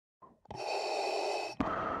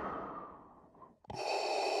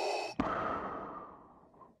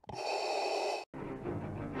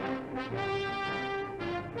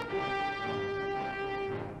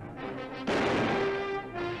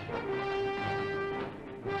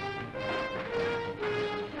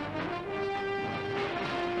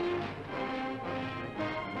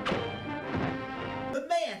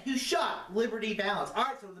Shot Liberty Valance.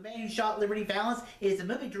 Alright, so The Man Who Shot Liberty Valance is a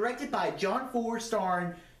movie directed by John Ford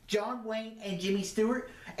starring John Wayne and Jimmy Stewart.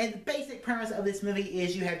 And the basic premise of this movie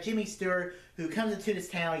is you have Jimmy Stewart who comes into this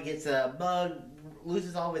town, he gets mugged,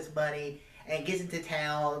 loses all of his money, and gets into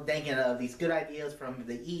town thinking of these good ideas from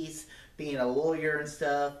the East, being a lawyer and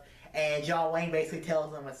stuff. And John Wayne basically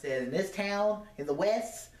tells him, I said, in this town, in the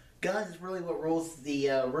West, guns is really what rules the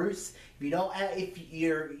roost. If you don't have,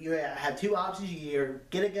 you have two options: you either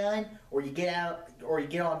get a gun or you get out, or you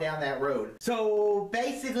get on down that road. So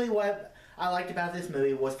basically, what I liked about this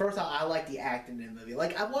movie was, first of all, I like the acting in the movie.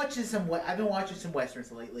 Like I've been watching some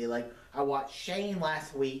westerns lately. Like I watched Shane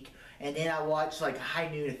last week, and then I watched like High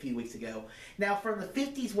Noon a few weeks ago. Now from the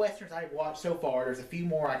 50s westerns I've watched so far, there's a few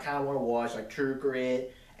more I kind of want to watch, like True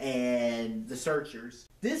Grit and The Searchers.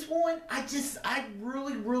 This one, I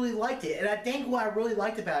really liked it. And I think what I really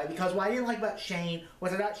liked about it, because what I didn't like about Shane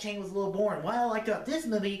was I thought Shane was a little boring. What I liked about this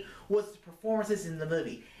movie was the performances in the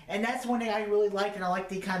movie. And that's one thing I really liked, and I liked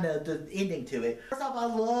the kind of the ending to it. First off,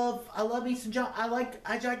 I love me some John. I like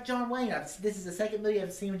John Wayne. This is the second movie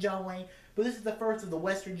I've seen with John Wayne, but this is the first of the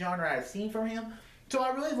Western genre I've seen from him. So I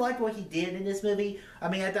really liked what he did in this movie. I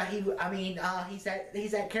mean, I thought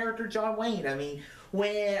he's that character John Wayne. I mean,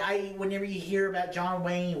 whenever you hear about John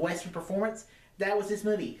Wayne Western performance, that was this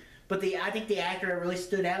movie. But I think the actor that really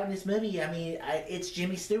stood out in this movie, I mean, it's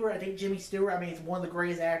Jimmy Stewart. I think Jimmy Stewart, I mean, he's one of the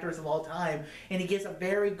greatest actors of all time, and he gives a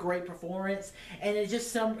very great performance. And it's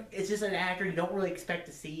just an actor you don't really expect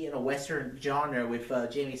to see in a Western genre with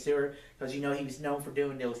Jimmy Stewart, because you know he was known for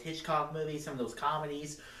doing those Hitchcock movies, some of those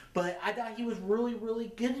comedies. But I thought he was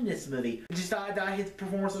really good in this movie. I thought his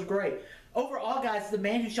performance was great. Overall, guys, The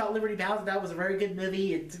Man Who Shot Liberty Valance, that was a very good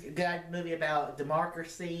movie. It's a good movie about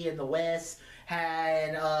democracy in the West,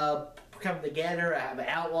 had coming together, an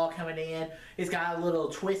outlaw coming in. It's got a little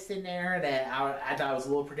twist in there that I thought was a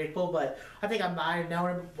little predictable, but I think I might have known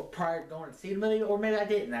him prior to going to see the movie, or maybe I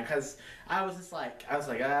didn't, because I was like, oh,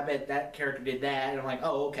 I bet that character did that, and I'm like,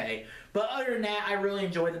 oh, okay. But other than that, I really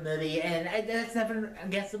enjoyed the movie, and that's nothing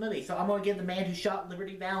against the movie. So I'm going to give The Man Who Shot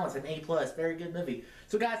Liberty Valance an A+. Very good movie.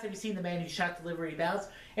 So guys, have you seen The Man Who Shot the Liberty Valance?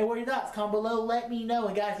 And what are your thoughts? Comment below, let me know.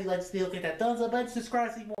 And guys, if you'd like to see, look at that thumbs up button,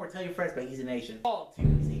 subscribe to see more, tell your friends about Easy Nation. All too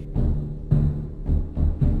easy.